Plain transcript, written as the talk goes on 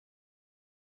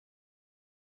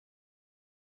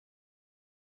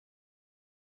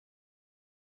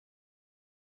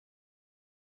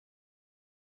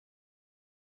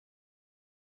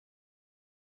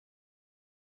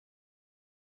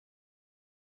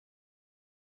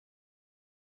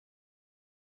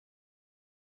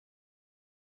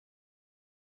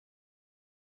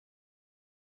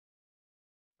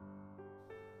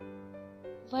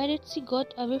Why did she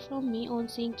got away from me on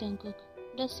seeing Jungkook?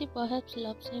 Does she perhaps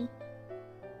loves him?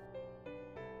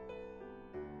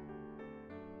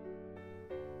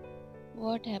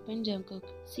 What happened, Jungkook?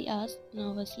 She asked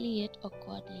nervously yet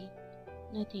awkwardly.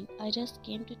 Nothing, I just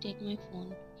came to take my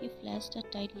phone. He flashed a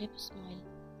tight-lipped smile.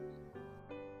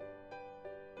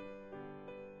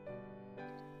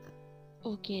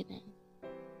 Okay then.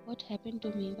 What happened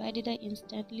to me? Why did I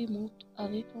instantly move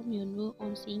away from Yunwoo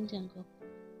on seeing Jungkook?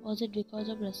 Was it because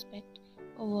of respect,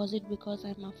 or was it because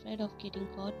I'm afraid of getting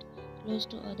caught close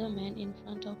to other men in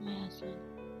front of my husband?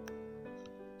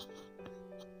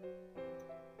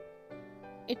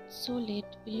 It's so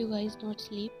late. Will you guys not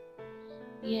sleep?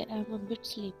 Yeah, I'm a bit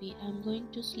sleepy. I'm going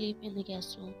to sleep in the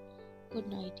guest room. Good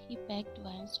night. He pecked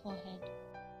Van's forehead.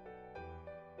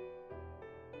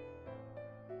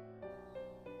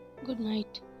 Good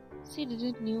night. She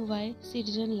didn't know why she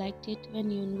didn't like it when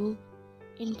Yunwoo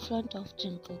in front of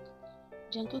Jungkook.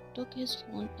 Jungkook took his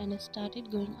phone and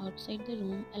started going outside the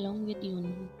room along with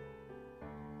Yunwoo.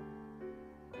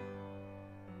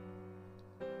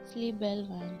 Sleep well,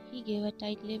 Van. He gave a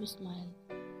tight-lipped smile.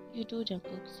 You too,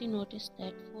 Jungkook. She noticed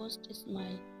that forced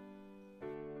smile.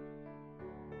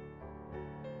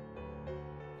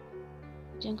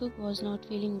 Jungkook was not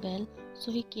feeling well,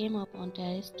 so he came up on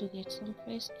terrace to get some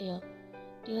fresh air.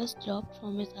 Tears dropped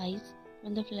from his eyes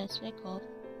when the flashback of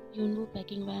Yunwoo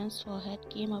pecking Van's forehead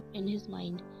came up in his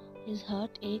mind. His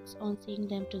heart aches on seeing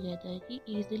them together. He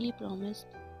easily promised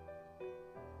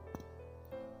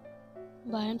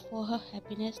Van for her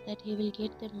happiness that he will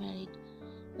get them married,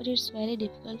 but it's very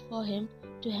difficult for him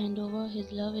to hand over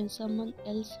his love in someone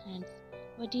else's hands.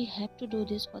 But he had to do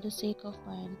this for the sake of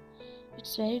Van.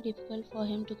 It's very difficult for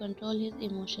him to control his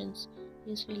emotions.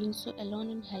 He is feeling so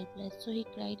alone and helpless, so he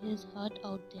cried his heart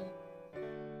out there.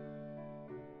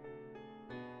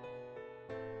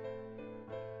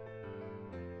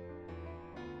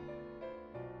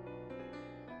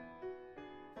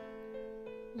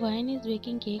 Vine is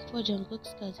baking cake for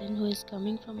Jungkook's cousin who is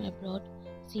coming from abroad.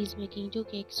 She is making two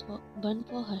cakes, one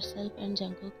for herself and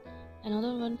Jungkook,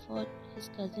 another one for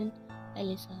his cousin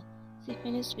Alyssa. She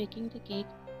finished baking the cake.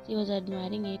 She was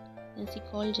admiring it. Then she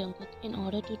called Jungkook in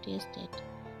order to taste it.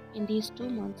 In these 2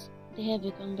 months, they have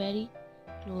become very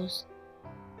close.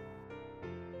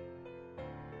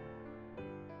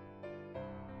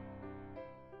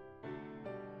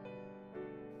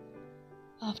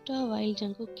 After a while,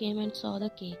 Jungkook came and saw the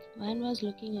cake. Van was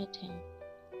looking at him.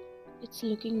 It's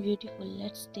looking beautiful,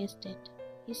 let's taste it,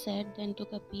 he said, then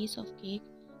took a piece of cake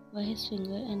by his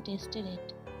finger and tasted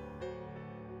it.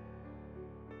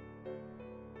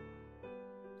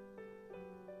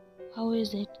 How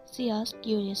is it? She asked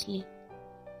curiously.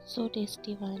 So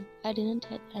tasty, Van. I didn't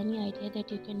have any idea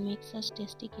that you can make such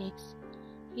tasty cakes.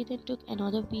 He then took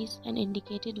another piece and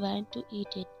indicated Van to eat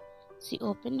it. She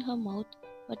opened her mouth,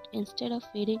 but instead of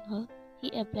feeding her,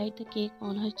 he applied the cake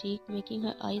on her cheek, making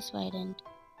her eyes widen.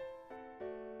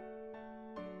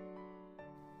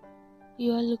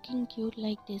 You are looking cute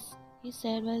like this, he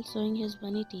said while showing his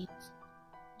bunny teeth.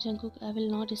 Jungkook, I will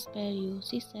not spare you,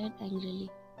 she said angrily.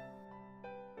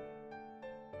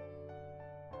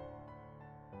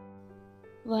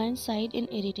 Van sighed in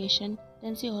irritation,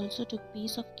 then she also took a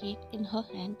piece of cake in her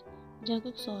hand.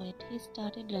 Jungkook saw it. He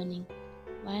started running.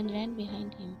 Van ran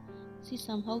behind him. She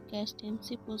somehow catched him.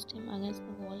 She pushed him against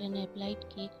the wall and applied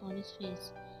cake on his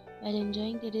face. While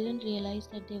enjoying, they didn't realize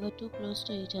that they were too close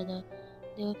to each other.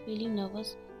 They were feeling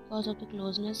nervous because of the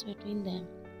closeness between them.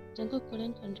 Jungkook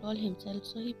couldn't control himself,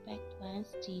 so he pecked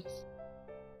Van's cheeks.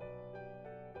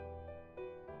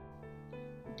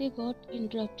 They got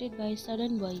interrupted by a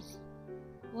sudden voice.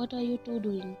 What are you two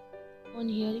doing? On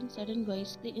hearing sudden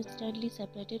voice, they instantly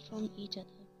separated from each other.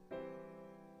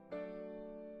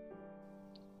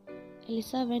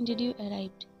 Alyssa, when did you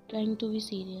arrive? Trying to be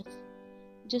serious.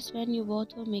 Just when you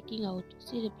both were making out,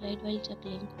 she replied while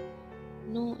chuckling.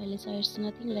 No, Alyssa, it's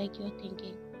nothing like you're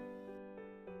thinking.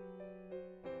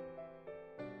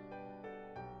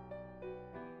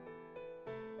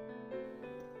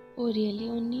 Oh really,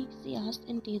 Onni? She asked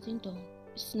in teasing tone.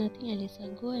 It's nothing,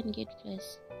 Alyssa. Go and get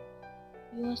fresh.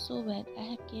 You are so bad. I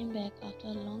have came back after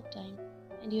a long time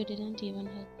and you didn't even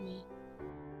hug me.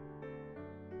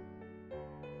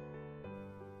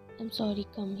 I'm sorry,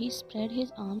 come. He spread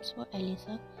his arms for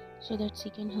Alyssa so that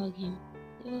she can hug him.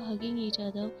 They were hugging each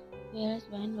other whereas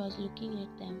Van was looking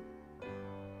at them.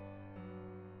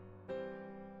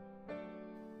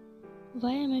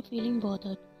 Why am I feeling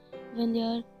bothered when they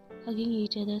are hugging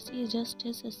each other? She is just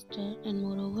his sister and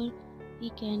moreover, he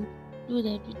can do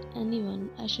that with anyone.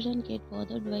 I shouldn't get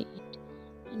bothered by it.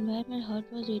 And why my heart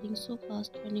was beating so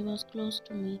fast when he was close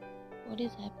to me? What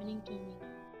is happening to me?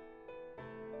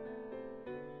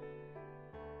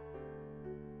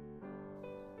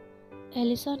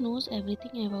 Elisa knows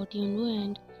everything about Yunwoo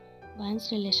and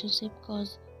Van's relationship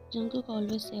cause Jungkook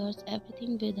always shares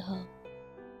everything with her.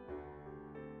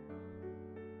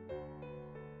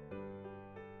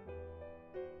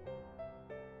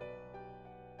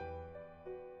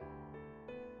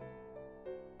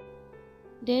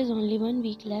 There is only 1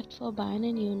 week left for Ban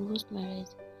and Yunwoo's marriage,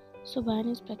 so Ban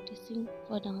is practicing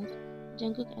for dance.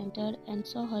 Jungkook entered and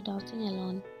saw her dancing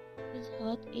alone. His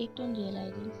heart ached on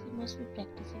realizing she must be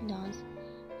practicing dance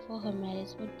for her marriage,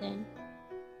 but then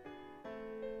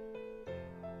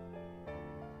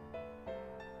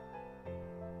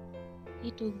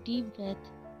he took deep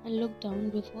breath and looked down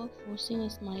before forcing a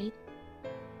smile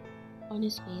on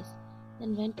his face,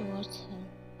 then went towards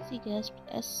her. She gasped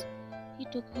as he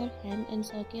took her hand and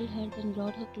encircled her, then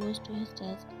brought her close to his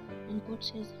chest and put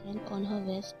his hand on her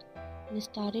waist and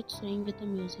started swaying with the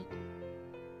music.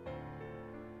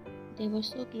 They were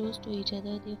so close to each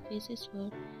other, their faces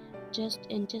were just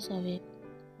inches away.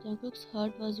 Jungkook's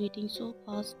heart was beating so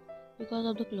fast because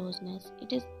of the closeness.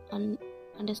 It is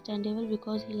understandable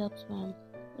because he loves Van.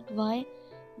 But why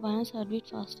Van's heartbeat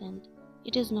fastened?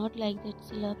 It is not like that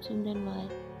she loves him, then why?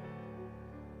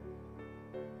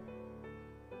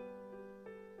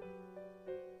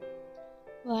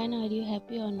 Van, are you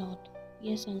happy or not?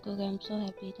 Yes, Jungkook, I am so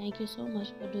happy. Thank you so much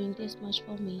for doing this much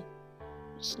for me.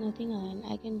 It's nothing, Van.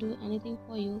 I can do anything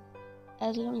for you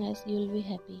as long as you will be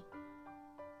happy.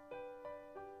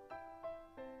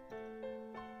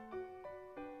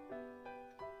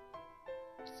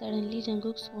 Suddenly,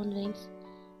 Jungkook's phone rings.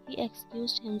 He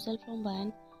excused himself from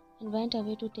Van and went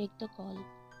away to take the call.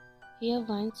 Here,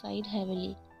 Van sighed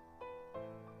heavily.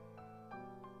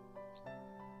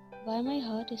 Why my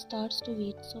heart starts to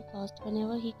beat so fast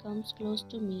whenever he comes close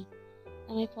to me?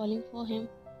 Am I falling for him?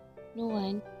 No,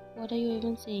 Van. What are you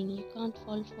even saying? You can't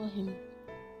fall for him.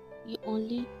 You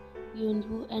only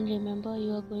Yunwoo, and remember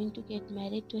you are going to get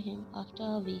married to him after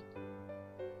a week.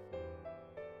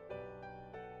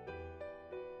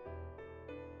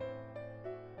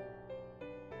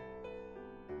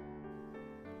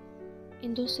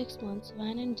 In those 6 months,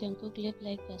 Van and Jungkook lived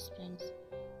like best friends.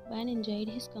 Van enjoyed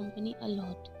his company a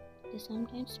lot. They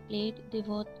sometimes played, they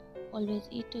would always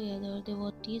eat together, they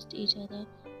would tease each other.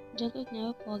 Jungkook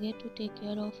never forgot to take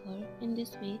care of her. In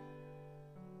this way,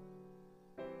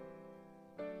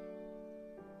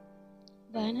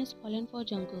 Van has fallen for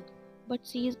Jungkook, but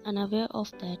she is unaware of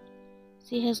that.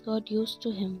 She has got used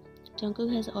to him.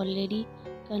 Jungkook has already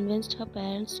convinced her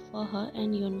parents for her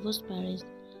and Yunwoo's marriage.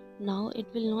 Now it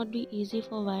will not be easy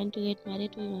for Van to get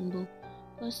married to Yunwoo,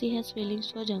 because she has feelings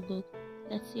for Jungkook.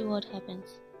 Let's see what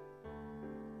happens.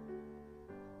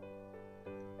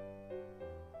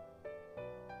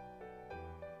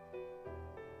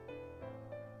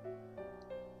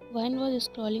 Van was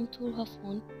scrolling through her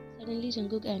phone. Suddenly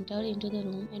Jungkook entered into the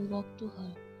room and walked to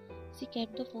her. She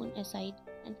kept the phone aside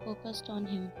and focused on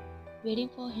him, waiting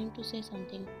for him to say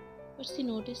something, but she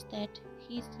noticed that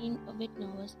he seemed a bit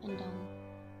nervous and down.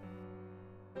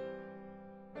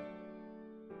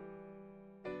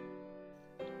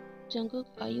 Jungkook,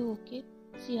 are you okay?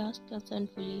 She asked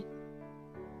concernedly.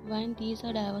 Van, these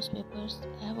are divorce papers.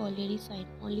 I have already signed.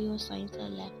 Only your signs are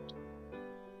left.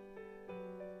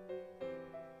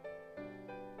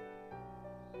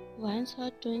 Van's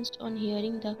heart twitched on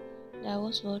hearing the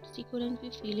divorce word. She couldn't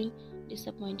be feeling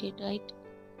disappointed, right?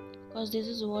 Because this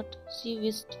is what she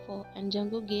wished for and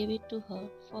Jungkook gave it to her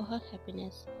for her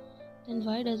happiness. Then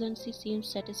why doesn't she seem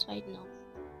satisfied now?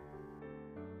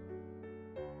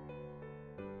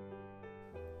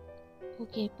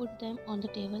 Okay, put them on the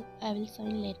table. I will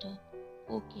sign later.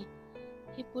 Okay.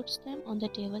 He puts them on the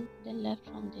table, then left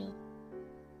from there.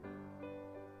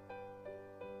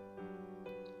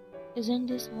 Isn't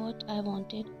this what I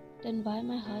wanted? Then why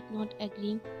my heart not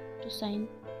agreeing to sign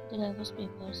the divorce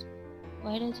papers?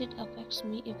 Why does it affect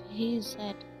me if he is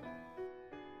sad?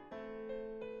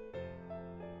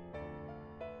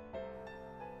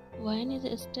 Wine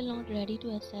is still not ready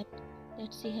to accept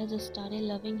that she has started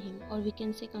loving him, or we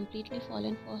can say completely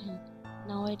fallen for him.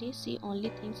 Nowadays she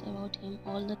only thinks about him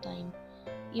all the time,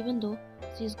 even though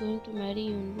she is going to marry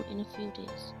Yunwoo in a few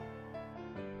days.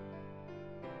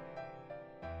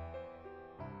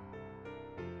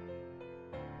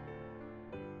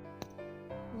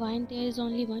 Wine, there is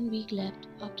only 1 week left.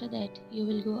 After that, you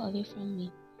will go away from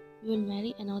me. You will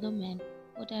marry another man.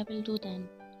 What I will do then?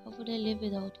 How would I live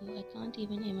without you? I can't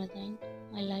even imagine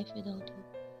my life without you.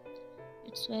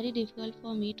 It's very difficult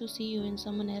for me to see you in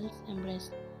someone else's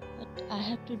embrace, but I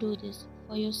have to do this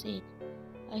for your sake.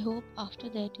 I hope after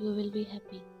that you will be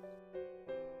happy.